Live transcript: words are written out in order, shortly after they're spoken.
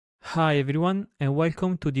Hi everyone and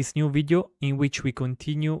welcome to this new video in which we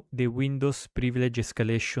continue the Windows Privilege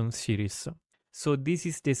Escalation series. So this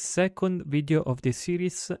is the second video of the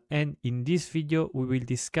series, and in this video we will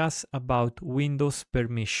discuss about Windows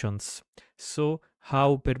permissions. So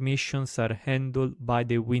how permissions are handled by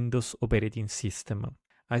the Windows operating system.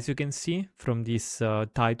 As you can see from these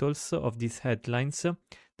titles of these headlines,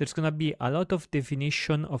 there's gonna be a lot of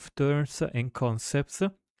definition of terms and concepts.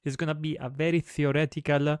 It's gonna be a very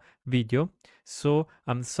theoretical video, so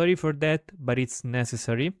I'm sorry for that, but it's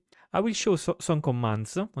necessary. I will show some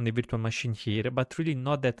commands on the virtual machine here, but really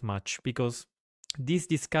not that much, because this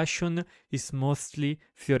discussion is mostly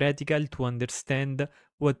theoretical to understand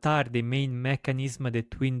what are the main mechanisms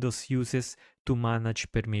that Windows uses to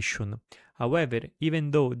manage permission. However, even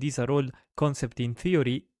though these are all concepts in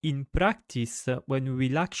theory, in practice, when we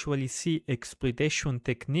will actually see exploitation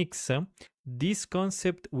techniques, this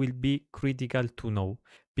concept will be critical to know,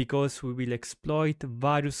 because we will exploit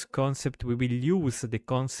various concepts. We will use the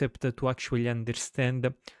concept to actually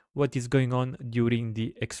understand what is going on during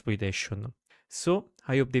the exploitation. So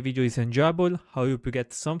I hope the video is enjoyable. I hope you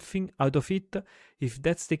get something out of it. If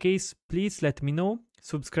that's the case, please let me know.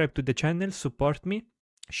 Subscribe to the channel, support me,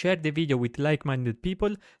 share the video with like-minded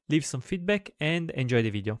people, leave some feedback, and enjoy the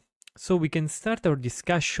video. So we can start our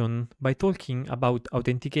discussion by talking about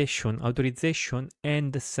authentication, authorization,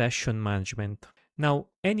 and session management. Now,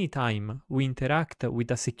 anytime we interact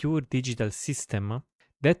with a secure digital system,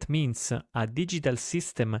 that means a digital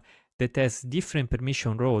system that has different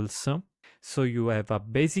permission roles. So you have a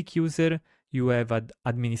basic user, you have an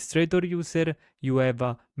administrator user, you have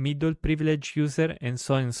a middle privilege user, and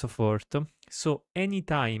so on and so forth. So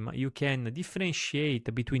anytime you can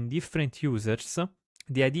differentiate between different users,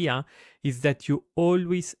 the idea is that you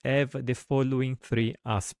always have the following three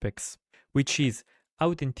aspects, which is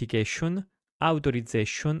authentication,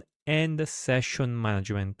 authorization, and session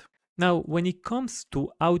management. Now, when it comes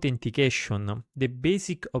to authentication, the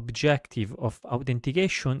basic objective of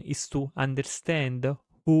authentication is to understand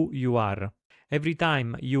who you are. Every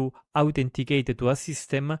time you authenticate to a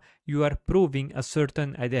system, you are proving a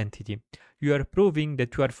certain identity. You are proving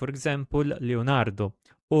that you are, for example, Leonardo,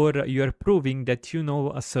 or you are proving that you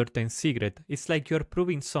know a certain secret. It's like you are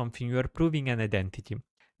proving something, you are proving an identity.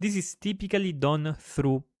 This is typically done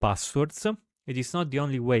through passwords. It is not the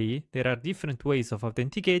only way. There are different ways of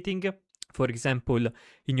authenticating. For example,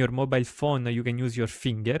 in your mobile phone, you can use your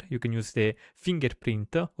finger, you can use the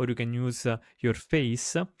fingerprint, or you can use your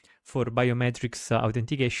face for biometrics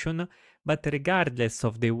authentication. But regardless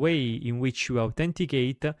of the way in which you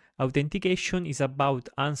authenticate, authentication is about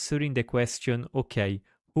answering the question, okay,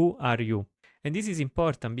 who are you? And this is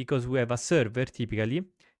important because we have a server typically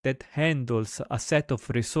that handles a set of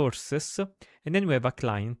resources, and then we have a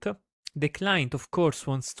client. The client, of course,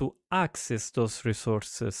 wants to access those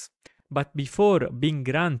resources. But before being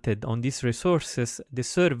granted on these resources, the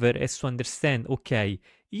server has to understand, okay,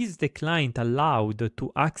 is the client allowed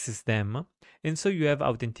to access them? And so you have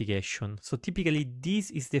authentication. So typically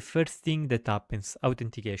this is the first thing that happens,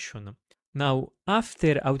 authentication. Now,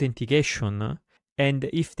 after authentication, and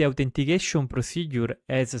if the authentication procedure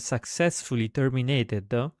has successfully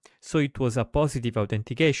terminated, so it was a positive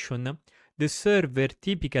authentication, the server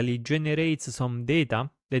typically generates some data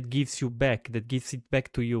that gives it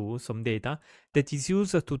back to you, some data that is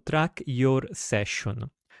used to track your session.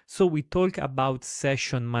 So we talk about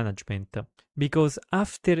session management, because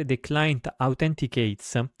after the client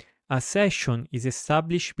authenticates, a session is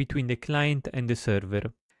established between the client and the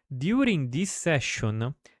server. During this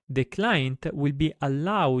session, the client will be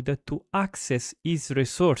allowed to access his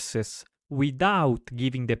resources without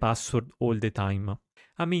giving the password all the time.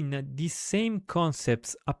 I mean, these same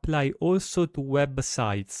concepts apply also to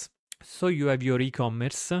websites. So you have your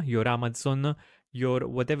e-commerce, your Amazon, your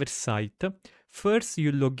whatever site. First,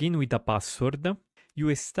 you log in with a password. You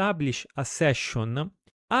establish a session.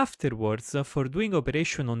 Afterwards, for doing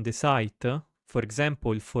operation on the site, for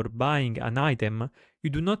example, for buying an item, you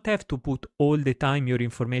do not have to put all the time your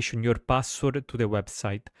information, your password to the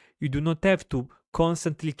website. You do not have to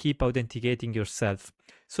constantly keep authenticating yourself.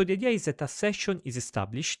 So the idea is that a session is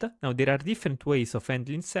established. Now there are different ways of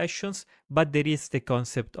handling sessions, but there is the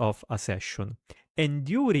concept of a session. And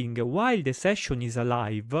while the session is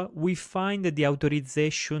alive, we find the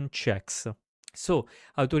authorization checks. So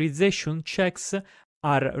authorization checks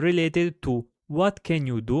are related to what can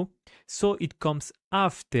you do. So it comes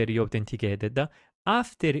after you authenticated,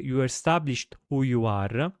 after you established who you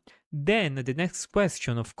are. Then the next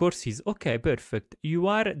question, of course, is, okay, perfect. You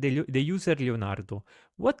are the user Leonardo.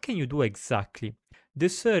 What can you do exactly? the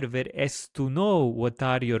server has to know what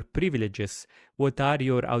are your privileges, what are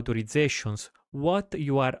your authorizations, what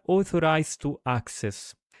you are authorized to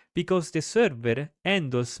access. Because the server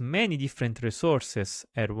handles many different resources,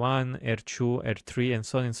 R1, R2, R3, and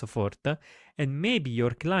so on and so forth, and maybe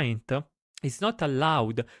your client is not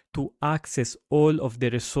allowed to access all of the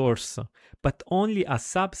resource, but only a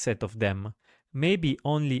subset of them, maybe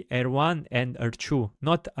only R1 and R2,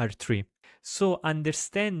 not R3. So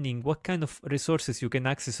understanding what kind of resources you can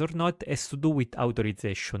access or not has to do with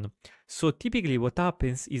authorization. So typically what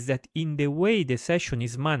happens is that in the way the session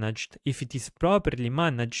is managed, if it is properly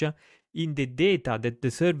managed, in the data that the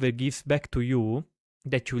server gives back to you,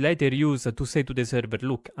 that you later use to say to the server,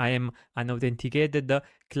 look, I am an authenticated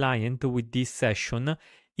client with this session.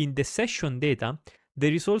 In the session data,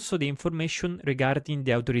 there is also the information regarding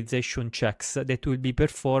the authorization checks that will be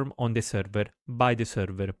performed on the server, by the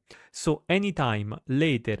server. So anytime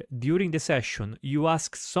later during the session you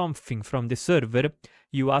ask something from the server,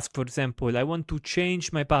 you ask, for example, I want to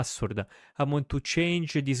change my password, I want to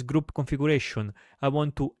change this group configuration, I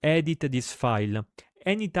want to edit this file.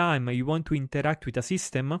 Anytime you want to interact with a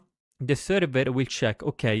system, the server will check,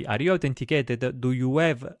 okay, are you authenticated? Do you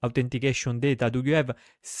have authentication data? Do you have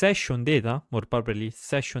session data? More properly,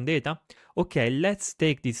 session data. Okay, let's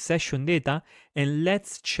take this session data and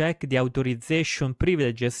let's check the authorization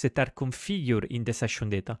privileges that are configured in the session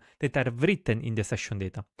data, that are written in the session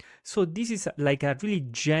data. So this is like a really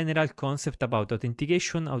general concept about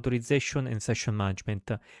authentication, authorization, and session management.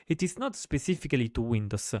 It is not specifically to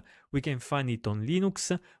Windows. We can find it on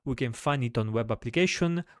Linux, we can find it on web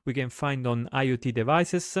application, we can find on IoT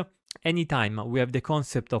devices. Anytime we have the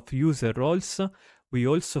concept of user roles, we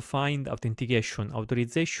also find authentication,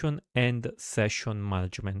 authorization, and session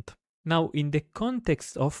management. Now, in the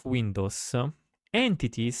context of Windows,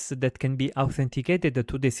 entities that can be authenticated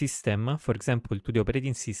to the system, for example, to the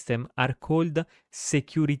operating system, are called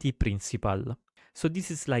security principal. So this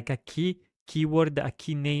is like a keyword, a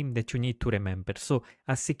key name that you need to remember. So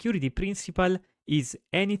a security principal is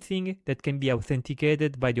anything that can be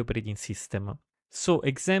authenticated by the operating system. So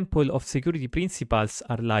example of security principals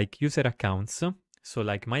are like user accounts, so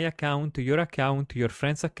like my account, your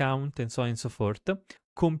friend's account, and so on and so forth.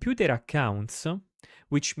 Computer accounts,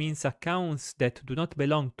 which means accounts that do not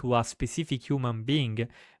belong to a specific human being,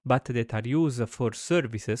 but that are used for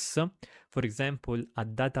services. For example, a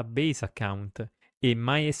database account, a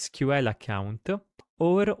MySQL account,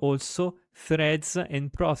 or also threads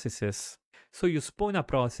and processes. So you spawn a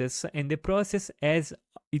process and the process has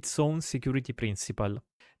its own security principal.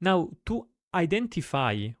 Now, to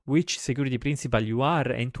identify which security principal you are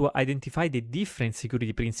and to identify the different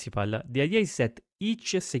security principal, the idea is that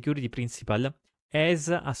each security principal has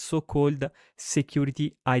a so-called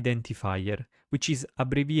security identifier, which is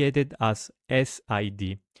abbreviated as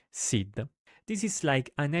SID. This is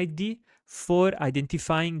like an ID for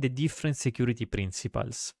identifying the different security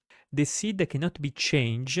principals. The SID cannot be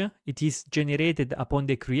changed. It is generated upon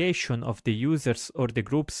the creation of the users or the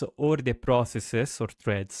groups or the processes or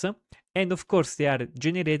threads. And of course, they are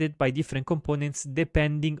generated by different components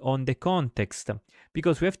depending on the context.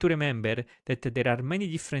 Because we have to remember that there are many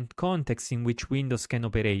different contexts in which Windows can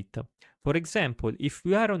operate. For example, if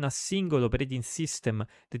we are on a single operating system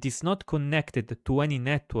that is not connected to any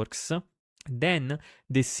networks, then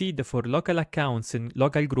the SID for local accounts and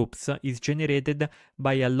local groups is generated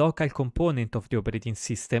by a local component of the operating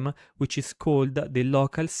system, which is called the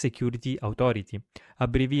Local Security Authority,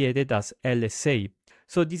 abbreviated as LSA.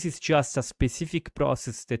 So this is just a specific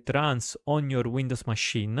process that runs on your Windows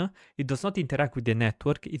machine. It does not interact with the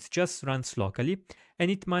network, it just runs locally, and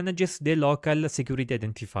it manages the local security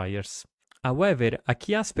identifiers. However, a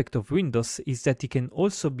key aspect of Windows is that it can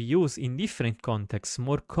also be used in different contexts,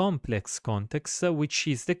 more complex contexts, which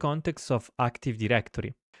is the context of Active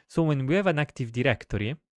Directory. So when we have an Active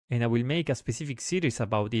Directory, and I will make a specific series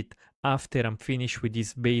about it after I'm finished with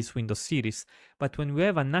this base Windows series, but when we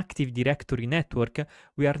have an Active Directory network,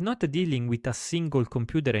 we are not dealing with a single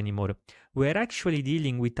computer anymore. We are actually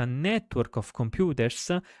dealing with a network of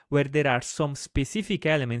computers where there are some specific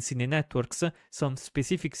elements in the networks, some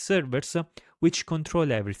specific servers which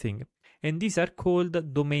control everything. And these are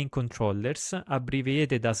called domain controllers,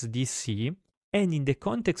 abbreviated as DC. And in the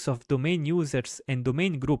context of domain users and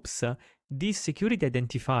domain groups, this security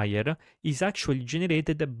identifier is actually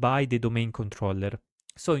generated by the domain controller.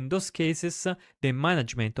 So in those cases, the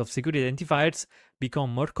management of security identifiers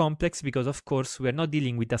become more complex because, of course, we are not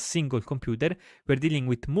dealing with a single computer, we're dealing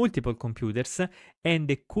with multiple computers. And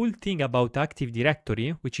the cool thing about Active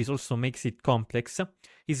Directory, which is also makes it complex,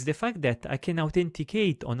 is the fact that I can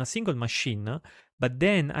authenticate on a single machine but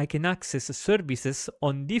then I can access services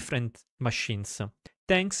on different machines,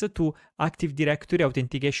 thanks to Active Directory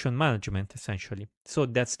Authentication Management, essentially. So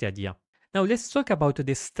that's the idea. Now let's talk about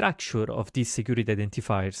the structure of these security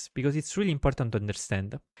identifiers, because it's really important to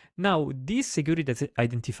understand. Now, this security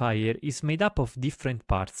identifier is made up of different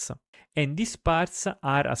parts, and these parts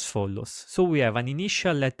are as follows. So we have an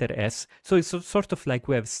initial letter S, so it's sort of like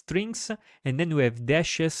we have strings, and then we have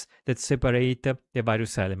dashes that separate the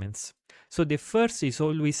various elements. So the first is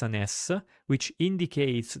always an S, which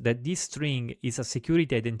indicates that this string is a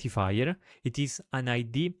security identifier. It is an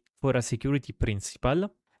ID for a security principal.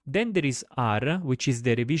 Then there is R, which is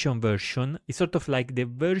the revision version. It's sort of like the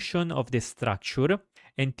version of the structure,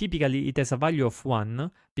 and typically it has a value of 1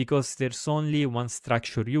 because there's only one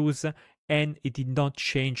structure used and it did not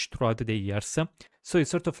change throughout the years. So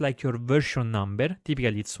it's sort of like your version number,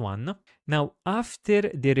 typically it's 1. Now after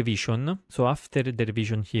the revision, so after the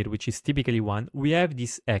revision here, which is typically 1, we have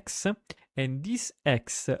this X, and this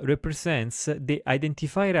X represents the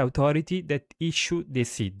identifier authority that issued the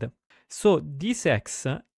seed. So this X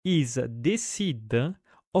is the seed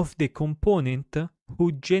of the component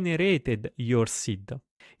who generated your seed.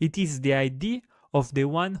 It is the ID of the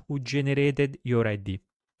one who generated your ID.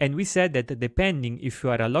 And we said that depending if you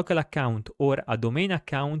are a local account or a domain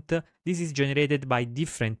account, this is generated by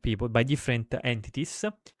different people, by different entities.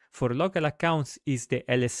 For local accounts is the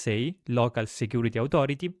LSA, Local Security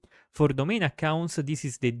Authority. For domain accounts, this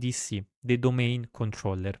is the DC, the Domain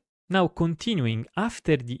Controller. Now continuing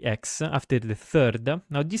after the X, after the third,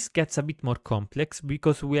 now this gets a bit more complex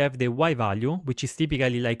because we have the Y value, which is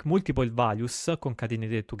typically like multiple values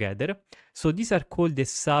concatenated together. So these are called the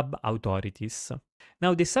sub-authorities.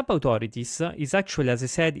 Now the sub-authorities is actually, as I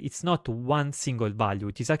said, it's not one single value,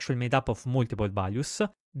 it is actually made up of multiple values.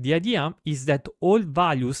 The idea is that all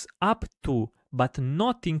values up to, but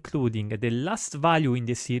not including the last value in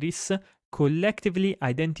the series, collectively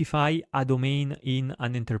identify a domain in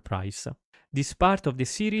an enterprise. This part of the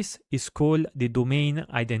series is called the domain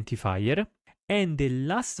identifier, and the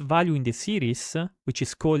last value in the series, which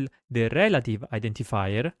is called the relative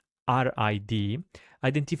identifier, RID,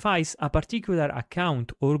 identifies a particular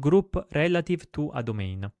account or group relative to a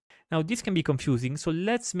domain. Now this can be confusing, so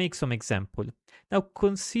let's make some example. Now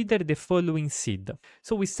consider the following seed.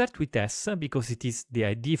 So we start with S because it is the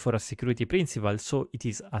ID for a security principal, so it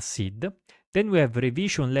is a seed. Then we have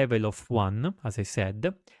revision level of 1, as I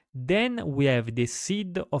said. Then we have the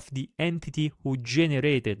seed of the entity who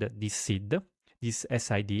generated this seed, this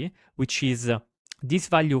SID, which is this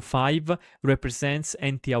value 5 represents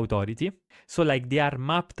entity authority. So like they are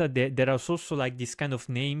mapped, there are also like this kind of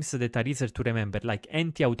names that are easier to remember, like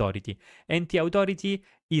entity authority. Entity authority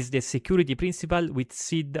is the security principal with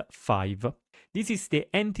seed 5. This is the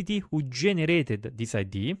entity who generated this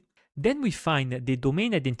ID. Then we find the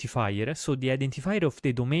domain identifier, so the identifier of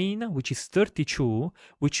the domain, which is 32,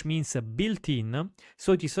 which means built-in.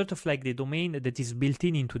 So it is sort of like the domain that is built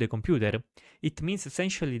in into the computer. It means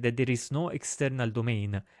essentially that there is no external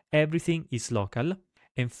domain. Everything is local.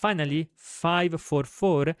 And finally,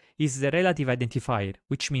 544 is the relative identifier,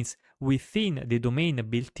 which means within the domain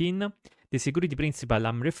built-in, the security principal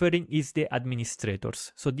I'm referring is the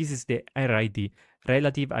administrators. So this is the RID,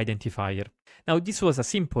 relative identifier. Now this was a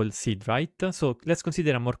simple seed, right? So let's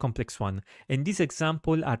consider a more complex one. And these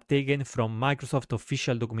examples are taken from Microsoft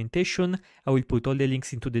official documentation. I will put all the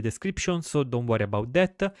links into the description, so don't worry about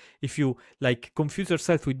that. If you like confuse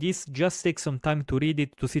yourself with this, just take some time to read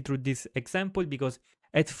it, to see through this example, because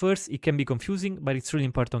at first it can be confusing, but it's really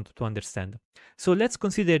important to understand. So let's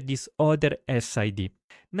consider this other SID.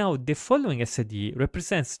 Now the following SID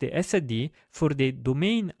represents the SID for the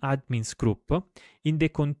domain admins group in the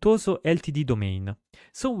Contoso Ltd domain.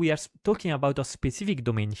 So we are talking about a specific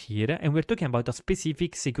domain here, and we're talking about a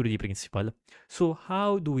specific security principal. So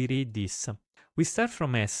how do we read this? We start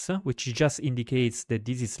from S, which just indicates that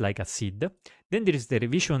this is like a seed. Then there is the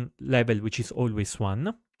revision level, which is always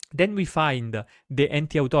 1. Then we find the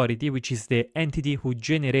entity authority, which is the entity who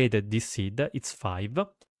generated this seed. It's 5.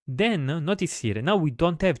 Then, notice here, now we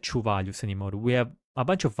don't have 2 values anymore. We have a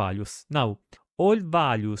bunch of values. Now, all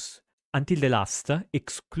values until the last,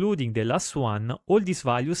 excluding the last one, all these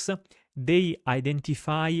values, they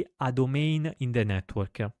identify a domain in the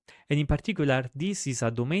network. And in particular, this is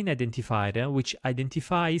a domain identifier which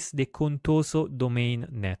identifies the Contoso domain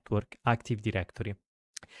network Active Directory.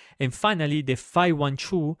 And finally, the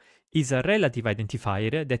 512 is a relative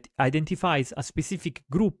identifier that identifies a specific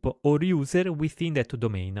group or user within that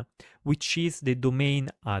domain, which is the domain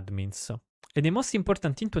admins. And the most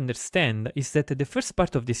important thing to understand is that the first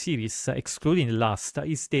part of the series, excluding the last,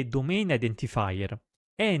 is the domain identifier.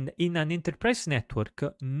 And in an enterprise network,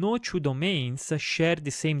 no two domains share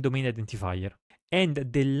the same domain identifier. And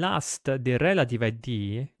the last, the relative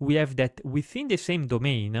ID, we have that within the same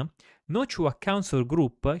domain, no two accounts or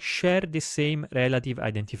group share the same relative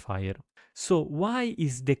identifier. So why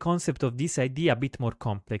is the concept of this ID a bit more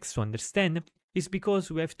complex to understand? Is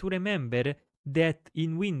because we have to remember that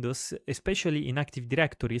in Windows, especially in Active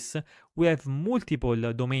Directories, we have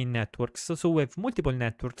multiple domain networks. So we have multiple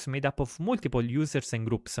networks made up of multiple users and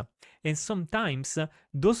groups. And sometimes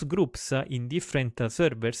those groups in different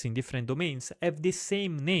servers, in different domains, have the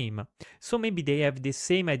same name. So maybe they have the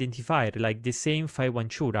same identifier, like the same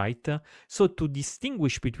 512, right? So to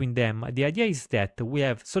distinguish between them, the idea is that we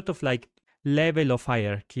have sort of like level of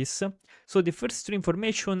hierarchies. So the first three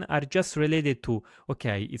information are just related to,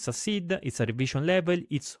 okay, it's a seed, it's a revision level,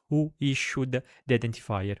 it's who issued the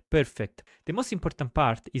identifier. Perfect. The most important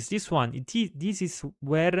part is this one. This is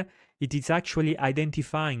where it is actually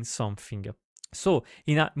identifying something. So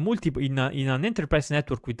in an enterprise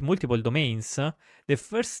network with multiple domains, the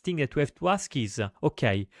first thing that we have to ask is,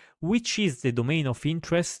 okay, which is the domain of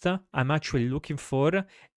interest I'm actually looking for,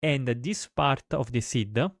 and this part of the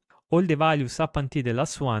seed, all the values up until the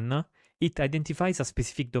last one, it identifies a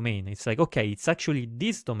specific domain. It's like, okay, it's actually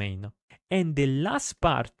this domain. And the last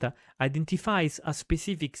part identifies a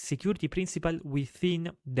specific security principle within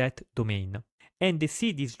that domain. And the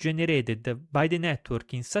seed is generated by the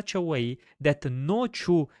network in such a way that no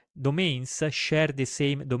two domains share the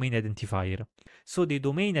same domain identifier. So the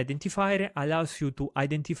domain identifier allows you to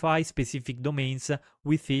identify specific domains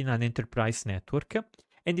within an enterprise network.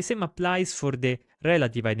 And the same applies for the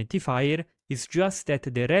relative identifier. It's just that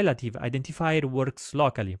the relative identifier works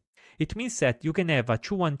locally. It means that you can have a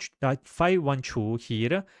 512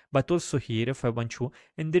 here, but also here 512,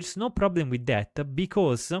 and there's no problem with that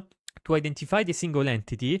because to identify the single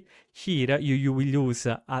entity, here you will use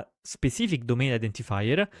a specific domain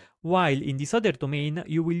identifier, while in this other domain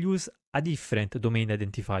you will use a different domain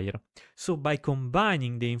identifier. So by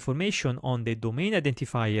combining the information on the domain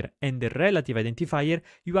identifier and the relative identifier,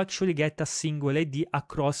 you actually get a single ID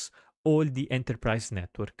across all the enterprise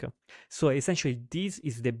network. So essentially this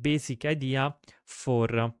is the basic idea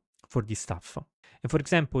for this stuff. And for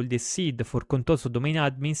example, the seed for controls of domain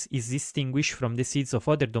admins is distinguished from the seeds of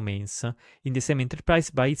other domains in the same enterprise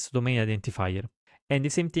by its domain identifier. And the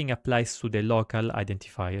same thing applies to the local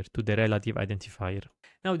identifier, to the relative identifier.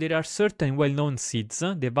 Now there are certain well-known seeds.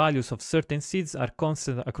 The values of certain seeds are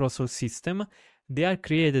constant across all systems. They are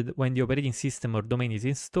created when the operating system or domain is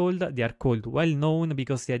installed. They are called well-known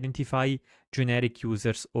because they identify generic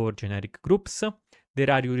users or generic groups. There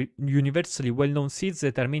are universally well-known seeds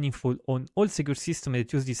that are meaningful on all secure systems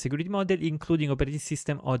that use this security model, including operating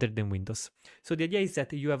systems other than Windows. So the idea is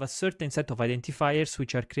that you have a certain set of identifiers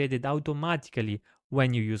which are created automatically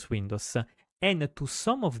when you use Windows. And to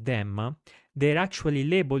some of them, they're actually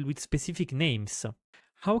labeled with specific names.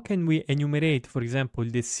 How can we enumerate, for example,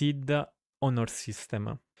 the seed on our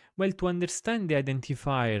system? Well, to understand the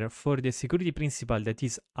identifier for the security principal that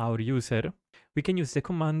is our user, we can use the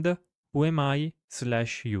command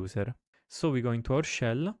whoami/user. So we go into our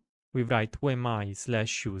shell, we write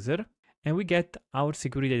whoami/user, and we get our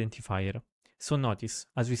security identifier. So notice,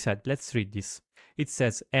 as we said, let's read this. It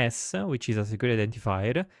says S, which is a security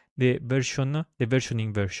identifier, the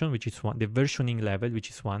versioning version, which is 1, the versioning level, which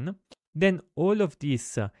is 1. Then all of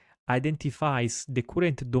this identifies the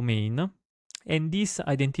current domain, and this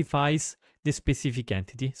identifies the specific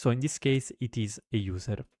entity. So in this case, it is a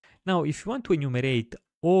user. Now, if you want to enumerate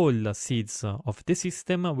all seeds of the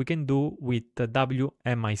system, we can do with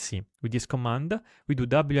wmic. With this command, we do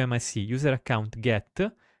wmic user account get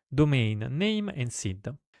domain name and seed.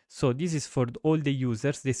 So this is for all the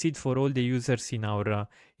users, the seed for all the users in our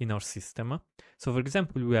system. So for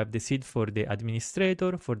example, we have the seed for the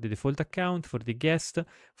administrator, for the default account, for the guest,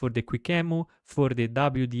 for the quick emu, for the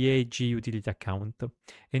WDAG utility account.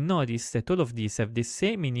 And notice that all of these have the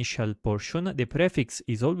same initial portion. The prefix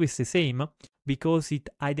is always the same because it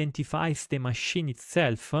identifies the machine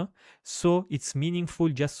itself. So it's meaningful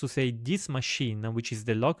just to say this machine, which is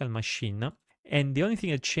the local machine. And the only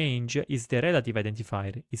thing that changes is the relative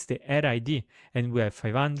identifier, it's the RID, and we have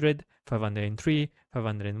 500, 503,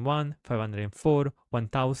 501, 504,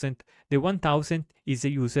 1000. The 1000 is a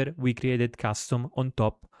user we created custom on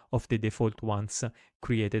top of the default ones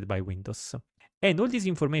created by Windows. And all this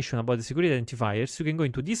information about the security identifiers, you can go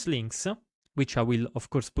into these links, which I will of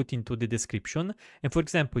course put into the description. And for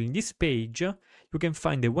example, in this page, you can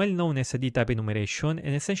find the well-known SID type enumeration,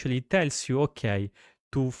 and essentially it tells you, okay,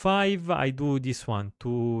 to 5, I do this one.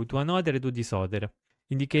 To another, I do this other.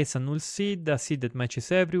 Indicates a null seed, a seed that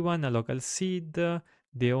matches everyone, a local seed,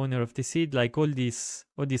 the owner of the seed, like all this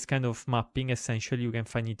kind of mapping, essentially you can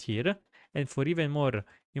find it here. And for even more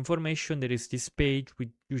information, there is this page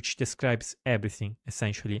which describes everything,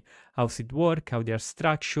 essentially. How's it work, how they are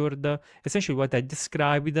structured, essentially what I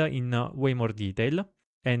described in way more detail.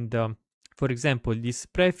 And for example, this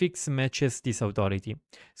prefix matches this authority.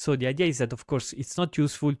 So the idea is that, of course, it's not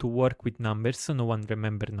useful to work with numbers. No one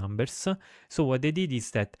remembers numbers. So what they did is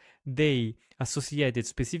that they associated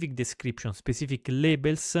specific descriptions, specific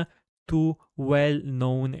labels to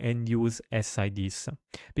well-known and used SIDs,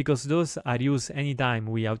 because those are used anytime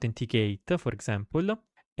we authenticate, for example.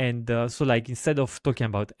 And so like instead of talking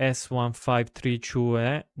about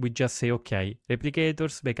S1532, we just say, okay,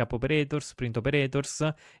 replicators, backup operators, print operators,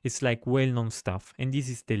 it's like well-known stuff. And this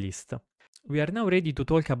is the list. We are now ready to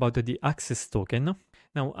talk about the access token.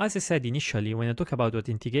 Now, as I said initially, when I talk about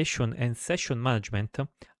authentication and session management,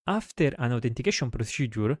 after an authentication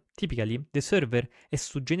procedure, typically the server has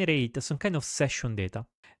to generate some kind of session data.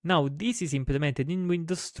 Now, this is implemented in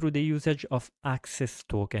Windows through the usage of access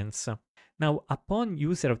tokens. Now, upon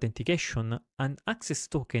user authentication, an access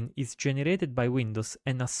token is generated by Windows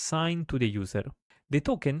and assigned to the user. The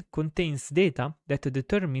token contains data that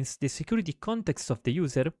determines the security context of the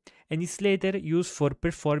user and is later used for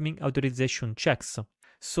performing authorization checks.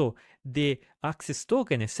 So, the access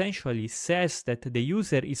token essentially says that the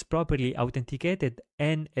user is properly authenticated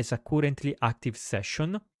and has a currently active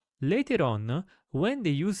session. Later on, when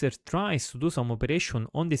the user tries to do some operation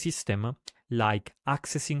on the system, like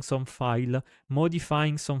accessing some file,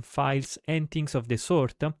 modifying some files, and things of the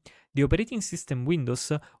sort, the operating system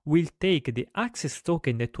Windows will take the access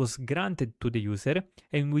token that was granted to the user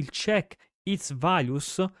and will check its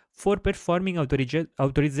values for performing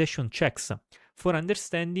authorization checks, for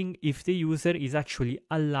understanding if the user is actually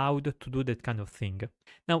allowed to do that kind of thing.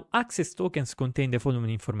 Now, access tokens contain the following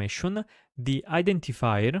information: the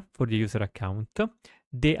identifier for the user account,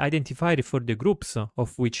 the identifier for the groups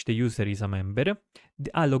of which the user is a member,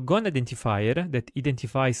 a logon identifier that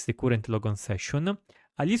identifies the current logon session,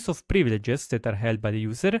 a list of privileges that are held by the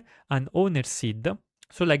user, an owner seed,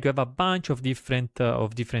 so like you have a bunch of different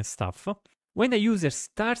stuff. When a user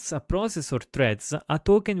starts a process or threads, a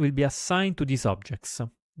token will be assigned to these objects.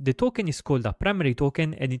 The token is called a primary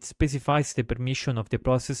token and it specifies the permission of the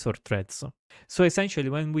process or threads. So essentially,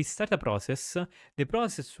 when we start a process, the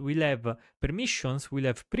process will have permissions, will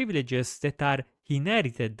have privileges that are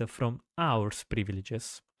inherited from our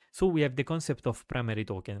privileges. So we have the concept of primary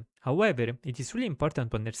token. However, it is really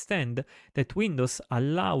important to understand that Windows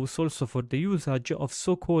allows also for the usage of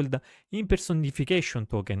so-called impersonation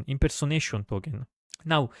token.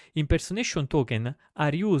 Now, impersonation token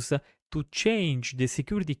are used to change the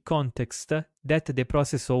security context that the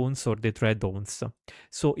process owns or the thread owns.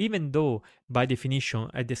 So even though by definition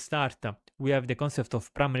at the start we have the concept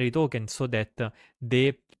of primary token so that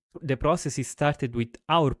the process is started with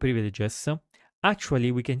our privileges,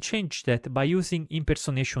 actually we can change that by using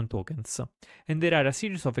impersonation tokens. And there are a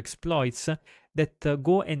series of exploits that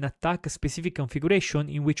go and attack a specific configuration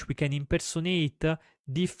in which we can impersonate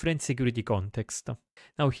different security context.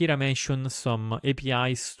 Now here I mentioned some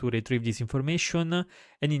APIs to retrieve this information,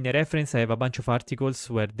 and in the reference I have a bunch of articles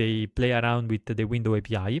where they play around with the window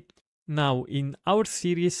API. Now, in our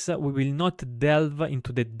series, we will not delve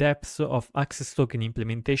into the depths of access token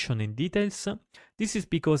implementation and details. This is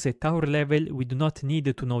because at our level, we do not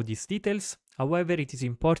need to know these details. However, it is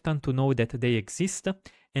important to know that they exist.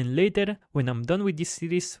 And later, when I'm done with this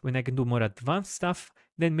series, when I can do more advanced stuff,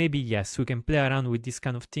 then maybe yes, we can play around with these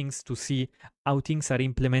kind of things to see how things are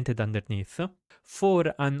implemented underneath.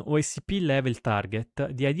 For an OSCP level target,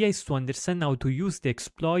 the idea is to understand how to use the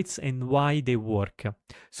exploits and why they work.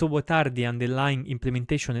 So what are the underlying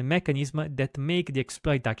implementation and mechanisms that make the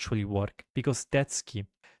exploit actually work? Because that's key.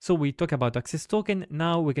 So we talk about access token,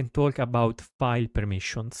 now we can talk about file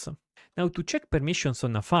permissions. Now to check permissions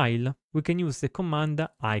on a file, we can use the command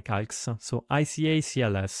icacls, so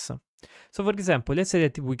icacls. So for example, let's say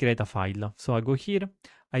that we create a file. So I go here,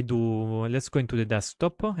 let's go into the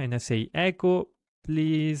desktop and I say echo,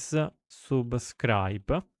 please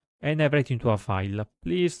subscribe. And I write into a file,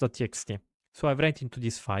 please.txt. So I write into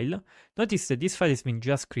this file. Notice that this file has been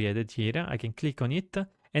just created here. I can click on it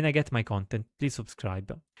and I get my content, please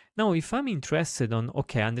subscribe. Now, if I'm interested on,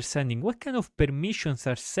 understanding what kind of permissions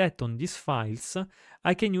are set on these files,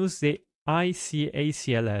 I can use the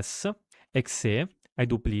icacls.exe. I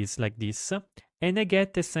do please like this, and I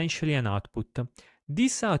get essentially an output.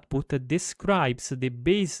 This output describes the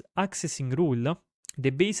base accessing rule, the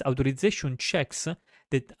base authorization checks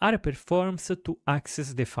that are performed to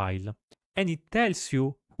access the file. And it tells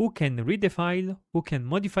you who can read the file, who can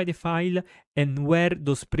modify the file, and where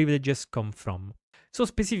those privileges come from. So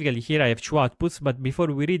specifically here I have two outputs, but before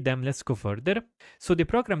we read them, let's go further. So the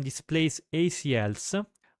program displays ACLs,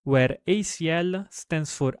 where ACL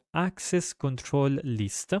stands for Access Control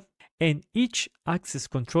List, and each access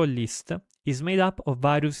control list is made up of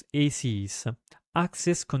various ACEs,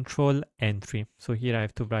 Access Control Entry. So here I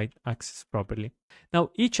have to write access properly. Now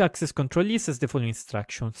each access control list has the following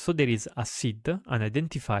instructions. So there is a SID, an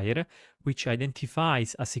identifier, which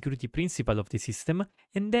identifies a security principal of the system,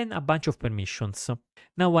 and then a bunch of permissions.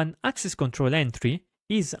 Now an access control entry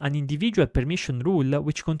is an individual permission rule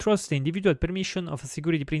which controls the individual permission of a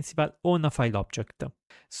security principal on a file object.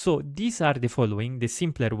 So these are the following, the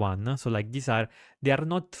simpler one. So like they are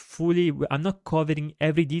not fully, I'm not covering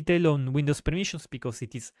every detail on Windows permissions because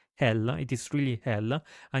it is hell, it is really hell.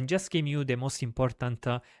 I'm just giving you the most important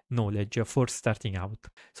knowledge for starting out.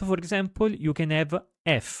 So for example, you can have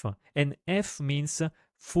F, and F means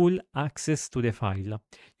full access to the file.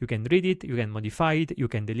 You can read it, you can modify it, you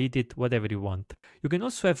can delete it, whatever you want. You can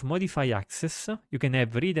also have modify access, you can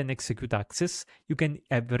have read and execute access, you can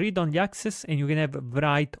have read-only access, and you can have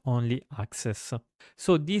write-only access.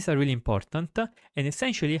 So these are really important, and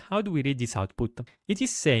essentially how do we read this output? It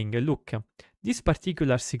is saying, look, this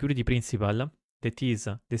particular security principal, that is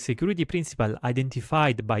the security principal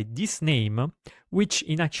identified by this name, which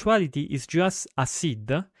in actuality is just a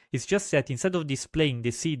SID. It's just that instead of displaying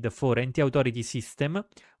the SID for anti-authority system,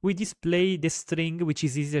 we display the string which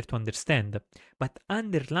is easier to understand. But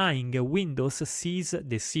underlying Windows sees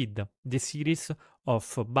the SID, the series of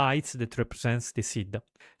bytes that represents the SID.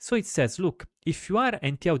 So it says, look, if you are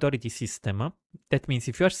anti-authority system, that means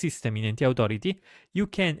if you are system in anti-authority, you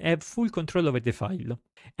can have full control over the file.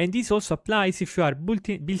 And this also applies if you are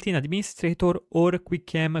built-in administrator or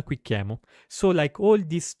QuickCam. So like all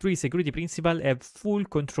these three security principles have full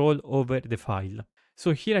control over the file.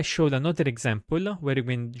 So here I showed another example where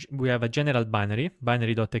we have a general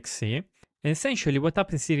binary.exe. And essentially what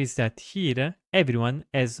happens here is that here everyone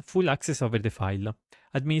has full access over the file.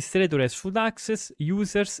 Administrator has full access,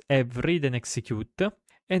 users have read and execute,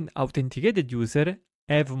 and authenticated user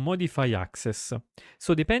have modify access.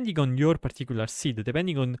 So depending on your particular SID,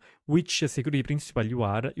 depending on which security principal you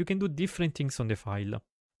are, you can do different things on the file.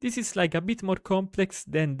 This is like a bit more complex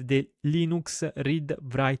than the Linux read,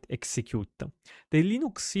 write, execute. The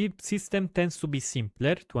Linux system tends to be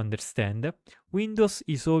simpler to understand. Windows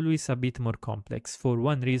is always a bit more complex for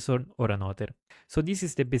one reason or another. So this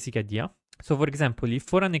is the basic idea. So for example, if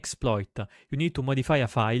for an exploit you need to modify a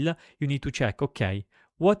file, you need to check, okay,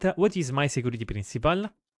 what is my security principal?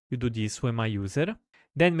 You do this with my user.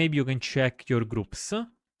 Then maybe you can check your groups.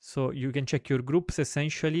 So you can check your groups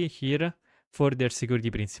essentially here for their security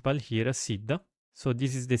principal, here SID. So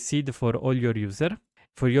this is the SID for all your user,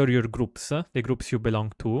 for your groups, the groups you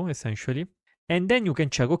belong to essentially. And then you can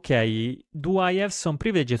check, okay, do I have some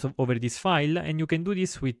privileges over this file? And you can do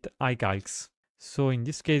this with icacls. So in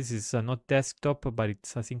this case it's not desktop, but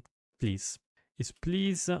it's I think please. It's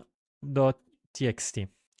please.txt.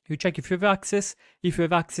 You check if you have access. If you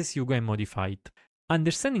have access, you go and modify it.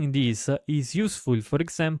 Understanding this is useful, for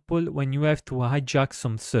example, when you have to hijack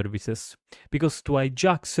some services, because to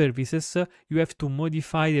hijack services, you have to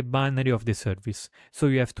modify the binary of the service. So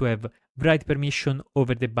you have to have write permission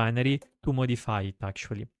over the binary to modify it,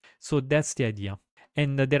 actually. So that's the idea.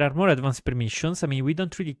 And there are more advanced permissions. I mean, we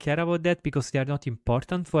don't really care about that because they are not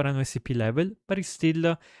important for an OSCP level, but it's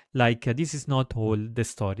still this is not all the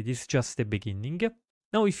story. This is just the beginning.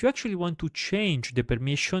 Now, if you actually want to change the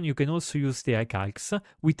permission, you can also use the icacls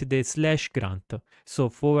with the /grant. So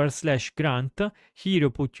 /grant, here you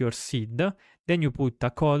put your SID, then you put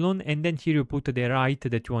a colon, and then here you put the right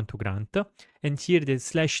that you want to grant. And here the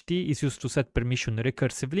 /t is used to set permission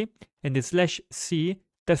recursively, and the /c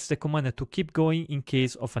tells the command to keep going in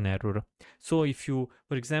case of an error. So if you,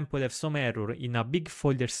 for example, have some error in a big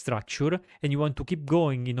folder structure and you want to keep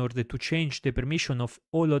going in order to change the permission of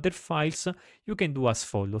all other files, you can do as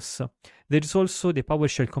follows. There is also the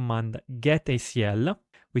PowerShell command getACL,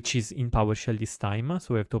 which is in PowerShell this time,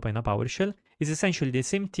 so we have to open a PowerShell. It's essentially the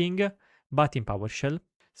same thing, but in PowerShell.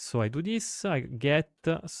 So I do this, I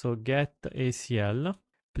getACL,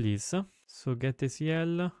 please. So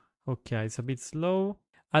getACL, okay, it's a bit slow.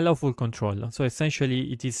 Allow full control. So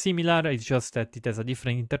essentially it is similar, it's just that it has a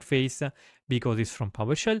different interface because it's from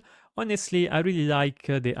PowerShell. Honestly, I really like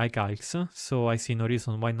the icacls, so I see no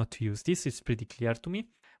reason why not to use this, it's pretty clear to me.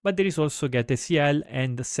 But there is also getACL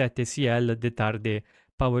and setACL that are the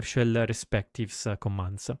PowerShell respectives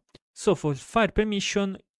commands. So for file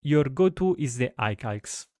permission, your go-to is the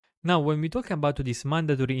icacls. Now, when we talk about this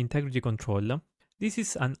mandatory integrity control, This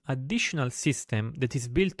is an additional system that is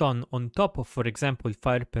built on top of, for example,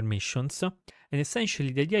 file permissions. And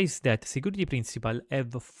essentially, the idea is that security principals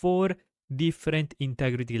have 4 different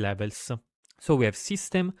integrity levels. So we have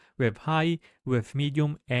system, we have high, we have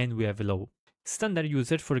medium, and we have low. Standard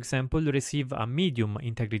users, for example, receive a medium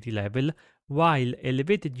integrity level, while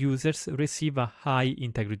elevated users receive a high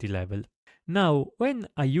integrity level. Now, when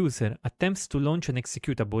a user attempts to launch an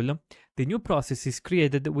executable, the new process is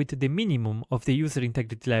created with the minimum of the user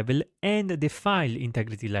integrity level and the file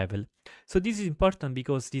integrity level. So this is important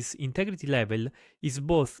because this integrity level is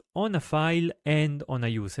both on a file and on a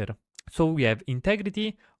user. So we have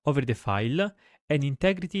integrity over the file and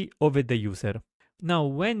integrity over the user. Now,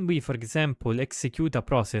 when we, for example, execute a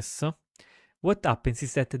process, what happens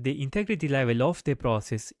is that the integrity level of the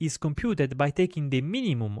process is computed by taking the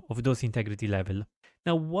minimum of those integrity level.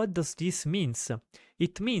 Now, what does this mean?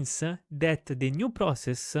 It means that the new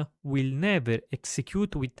process will never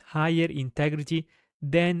execute with higher integrity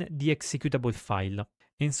than the executable file.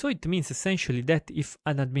 And so it means essentially that if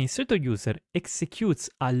an administrator user executes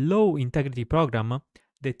a low integrity program,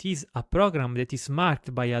 that is a program that is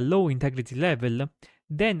marked by a low integrity level,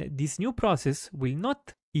 then this new process will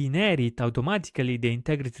not inherit automatically the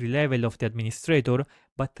integrity level of the administrator,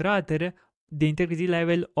 but rather the integrity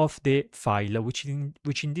level of the file, which in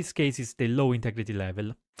this case is the low integrity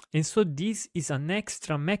level. And so this is an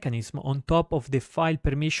extra mechanism on top of the file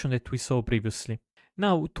permission that we saw previously.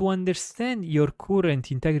 Now, to understand your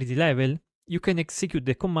current integrity level, you can execute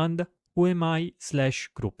the command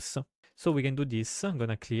wmi/groups. So we can do this. I'm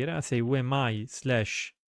gonna clear. I say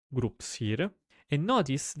wmi/groups here. And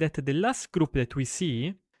notice that the last group that we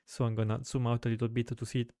see, so I'm gonna zoom out a little bit to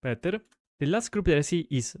see it better. The last group that I see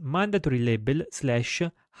is mandatory label /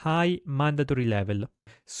 high mandatory level.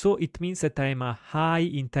 So it means that I'm a high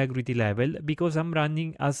integrity level because I'm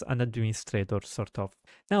running as an administrator, sort of.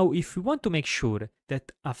 Now, if we want to make sure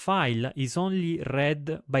that a file is only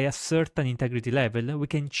read by a certain integrity level, we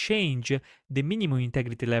can change the minimum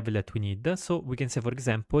integrity level that we need. So we can say, for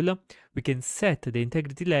example, we can set the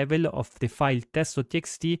integrity level of the file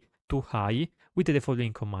test.txt to high with the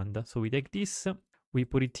following command. So we take this, we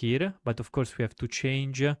put it here, but of course we have to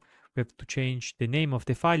change the name of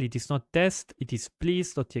the file. It is not test, it is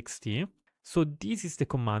please.txt. So this is the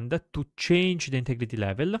command to change the integrity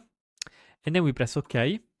level. And then we press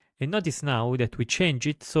OK. And notice now that we change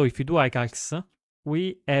it. So if you do icacls,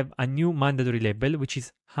 we have a new mandatory label, which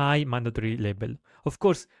is high mandatory label. Of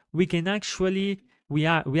course, we can actually, we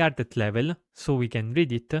are that level, so we can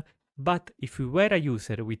read it. But if we were a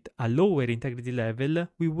user with a lower integrity level,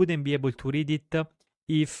 we wouldn't be able to read it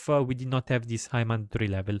if we did not have this high mandatory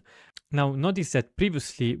level. Now, notice that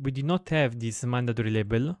previously we did not have this mandatory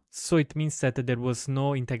label, so it means that there was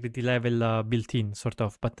no integrity level built in, sort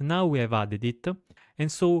of. But now we have added it,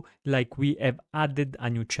 and so like we have added a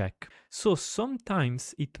new check. So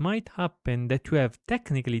sometimes it might happen that you have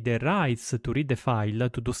technically the rights to read the file,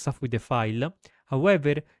 to do stuff with the file.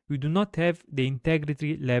 However, you do not have the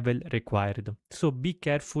integrity level required, so be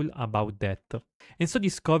careful about that. And so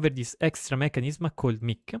discover this extra mechanism called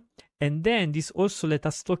MIC, and then this also let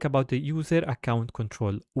us talk about the user account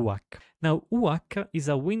control, UAC. Now, UAC is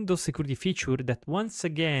a Windows security feature that once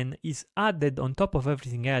again is added on top of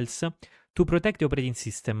everything else to protect the operating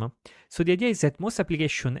system. So the idea is that most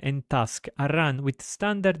applications and tasks are run with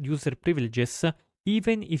standard user privileges,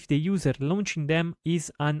 even if the user launching them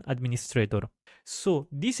is an administrator. So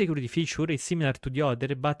this security feature is similar to the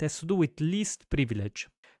other, but has to do with least privilege.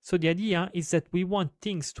 So the idea is that we want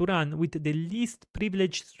things to run with the least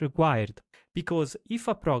privilege required, because if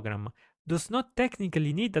a program does not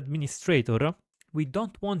technically need administrator, we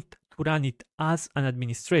don't want to run it as an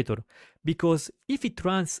administrator, because if it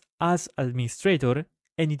runs as administrator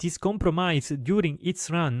and it is compromised during its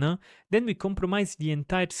run, then we compromise the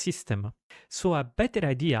entire system. So a better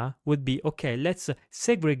idea would be, okay, let's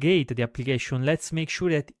segregate the application. Let's make sure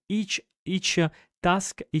that each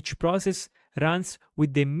task, each process runs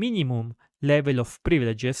with the minimum level of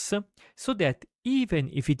privileges, so that even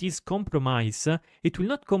if it is compromised, it will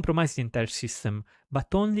not compromise the entire system,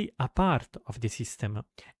 but only a part of the system.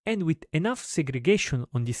 And with enough segregation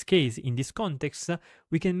on this case, in this context,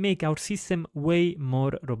 we can make our system way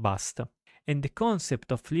more robust. And the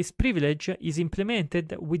concept of least privilege is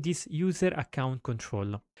implemented with this user account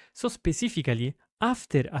control. So specifically,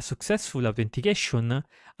 after a successful authentication,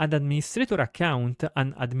 an administrator account,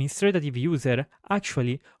 an administrative user,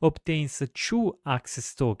 actually obtains 2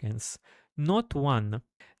 access tokens, not one.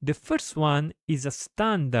 The first one is a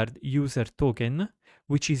standard user token,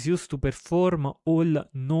 which is used to perform all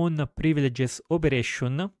non-privileges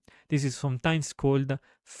operation. This is sometimes called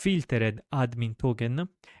filtered admin token.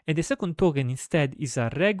 And the second token instead is a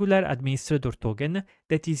regular administrator token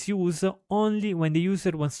that is used only when the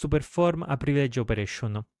user wants to perform a privilege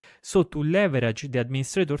operation. So to leverage the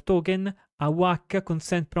administrator token, a WAC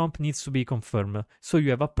consent prompt needs to be confirmed. So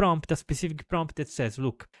you have a prompt, a specific prompt that says,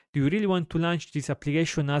 look, do you really want to launch this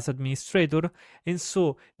application as administrator? And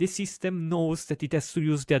so the system knows that it has to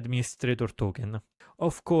use the administrator token.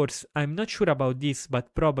 Of course, I'm not sure about this,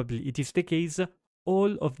 but probably it is the case.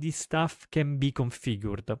 All of this stuff can be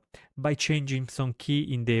configured by changing some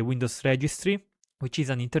key in the Windows registry, which is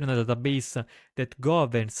an internal database that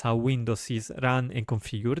governs how Windows is run and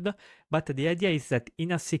configured. But the idea is that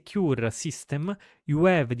in a secure system, you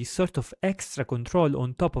have this sort of extra control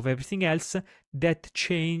on top of everything else that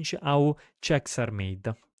change how checks are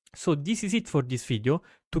made. So this is it for this video.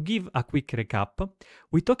 To give a quick recap,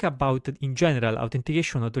 we talk about, in general,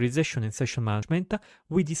 authentication, authorization, and session management.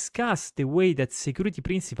 We discuss the way that security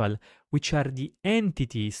principles, which are the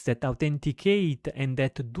entities that authenticate and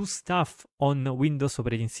that do stuff on Windows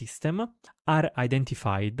operating system, are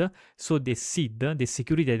identified. So the SID, the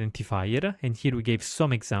Security Identifier, and here we gave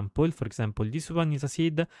some example. For example, this one is a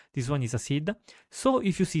SID, this one is a SID. So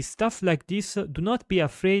if you see stuff like this, do not be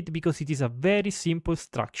afraid because it is a very simple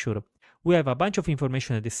structure. We have a bunch of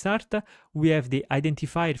information at the start, we have the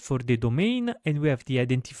identifier for the domain, and we have the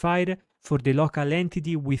identifier for the local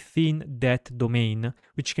entity within that domain,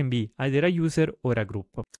 which can be either a user or a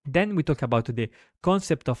group. Then we talk about the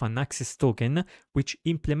concept of an access token, which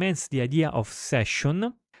implements the idea of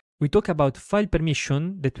session. We talk about file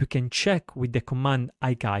permission that we can check with the command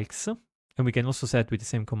icacls, and we can also set with the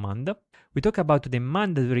same command. We talk about the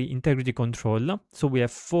mandatory integrity control. So we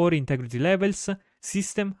have 4 integrity levels: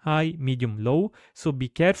 system, high, medium, low. So be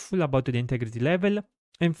careful about the integrity level.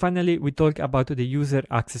 And finally, we talk about the user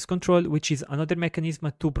access control, which is another mechanism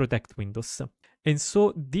to protect Windows. And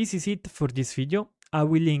so this is it for this video. I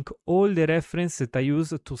will link all the references that I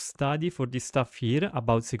use to study for this stuff here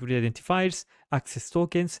about security identifiers, access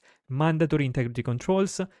tokens, mandatory integrity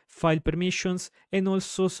controls, file permissions, and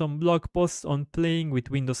also some blog posts on playing with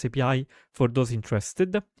Windows API for those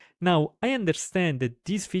interested. Now, I understand that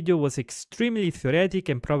this video was extremely theoretic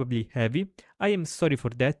and probably heavy. I am sorry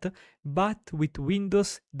for that, but with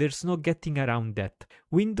Windows, there's no getting around that.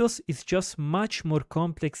 Windows is just much more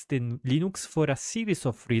complex than Linux for a series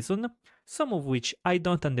of reasons, some of which I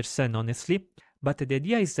don't understand honestly, but the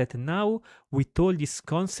idea is that now with all this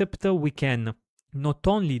concept we can not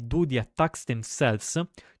only do the attacks themselves,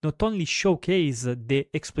 not only showcase the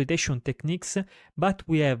exploitation techniques, but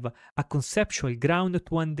we have a conceptual ground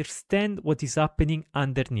to understand what is happening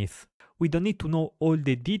underneath. We don't need to know all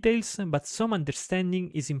the details, but some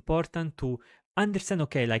understanding is important to understand,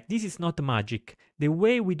 okay, like this is not magic. The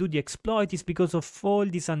way we do the exploit is because of all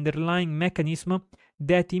these underlying mechanisms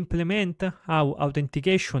that implement how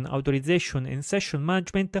authentication, authorization, and session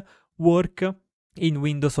management work in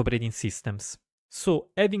Windows operating systems. So,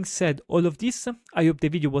 having said all of this, I hope the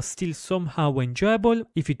video was still somehow enjoyable.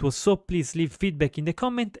 If it was so, please leave feedback in the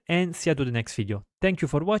comment and see you to the next video. Thank you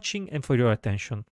for watching and for your attention.